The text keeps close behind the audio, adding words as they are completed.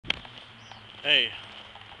Hey,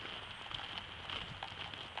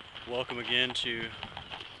 welcome again to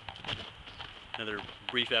another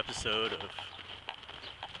brief episode of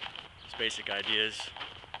Basic Ideas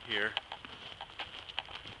here.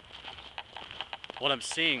 What I'm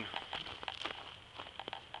seeing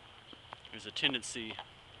is a tendency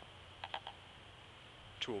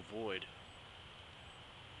to avoid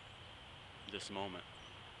this moment.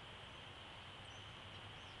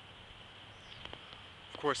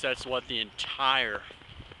 Of course, that's what the entire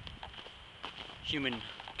human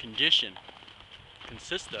condition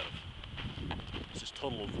consists of. It's this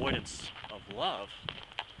total avoidance of love,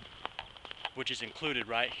 which is included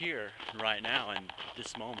right here, right now, in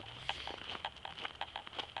this moment.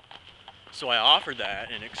 So I offer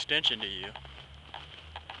that in extension to you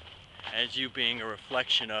as you being a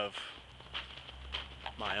reflection of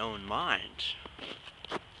my own mind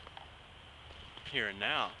here and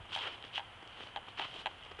now.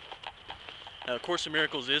 Now, the Course in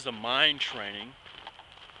Miracles is a mind training.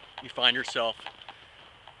 You find yourself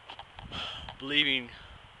believing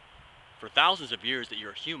for thousands of years that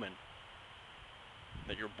you're human,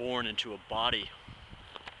 that you're born into a body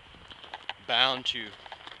bound to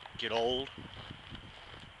get old,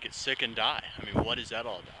 get sick, and die. I mean, what is that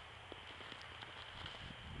all about?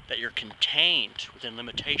 That you're contained within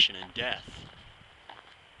limitation and death.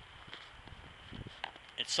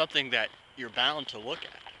 It's something that you're bound to look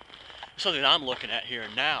at. It's something that I'm looking at here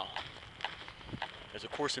and now. As A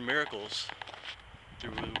Course in Miracles,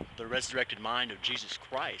 through the resurrected mind of Jesus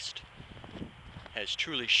Christ, has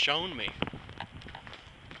truly shown me,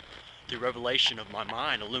 through revelation of my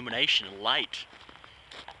mind, illumination and light,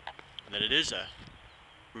 that it is a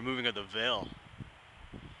removing of the veil.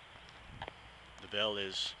 The veil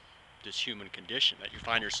is this human condition that you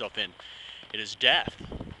find yourself in. It is death.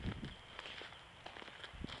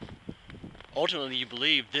 Ultimately, you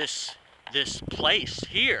believe this place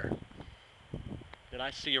here that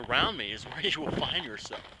I see around me is where you will find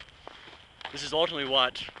yourself. This is ultimately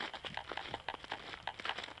what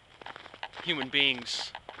human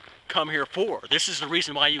beings come here for. This is the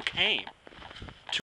reason why you came.